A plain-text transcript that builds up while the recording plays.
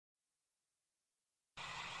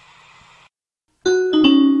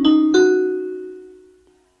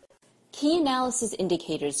Key analysis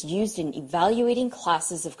indicators used in evaluating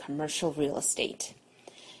classes of commercial real estate.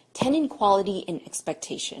 Tenant quality and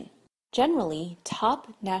expectation. Generally,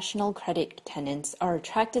 top national credit tenants are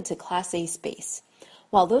attracted to Class A space,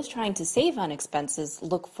 while those trying to save on expenses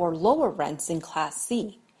look for lower rents in Class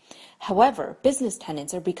C. However, business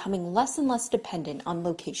tenants are becoming less and less dependent on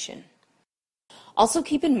location. Also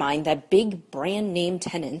keep in mind that big brand name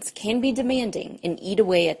tenants can be demanding and eat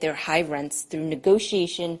away at their high rents through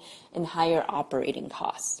negotiation and higher operating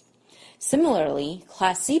costs. Similarly,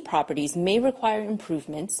 Class C properties may require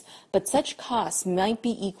improvements, but such costs might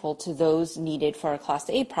be equal to those needed for a Class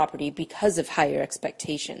A property because of higher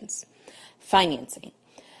expectations. Financing.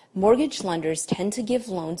 Mortgage lenders tend to give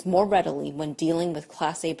loans more readily when dealing with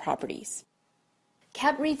Class A properties.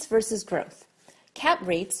 Cap rates versus growth. Cap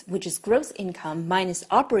rates, which is gross income minus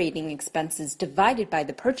operating expenses divided by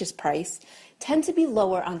the purchase price, tend to be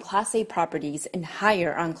lower on Class A properties and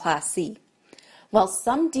higher on Class C. While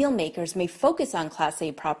some deal makers may focus on Class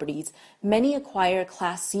A properties, many acquire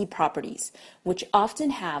Class C properties, which often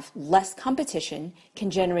have less competition,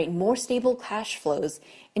 can generate more stable cash flows,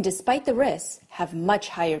 and despite the risks, have much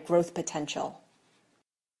higher growth potential.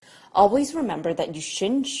 Always remember that you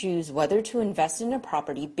shouldn't choose whether to invest in a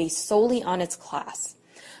property based solely on its class,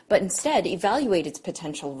 but instead evaluate its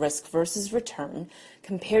potential risk versus return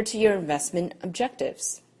compared to your investment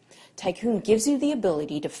objectives. Tycoon gives you the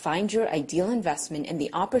ability to find your ideal investment and the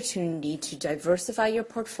opportunity to diversify your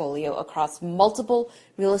portfolio across multiple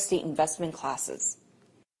real estate investment classes.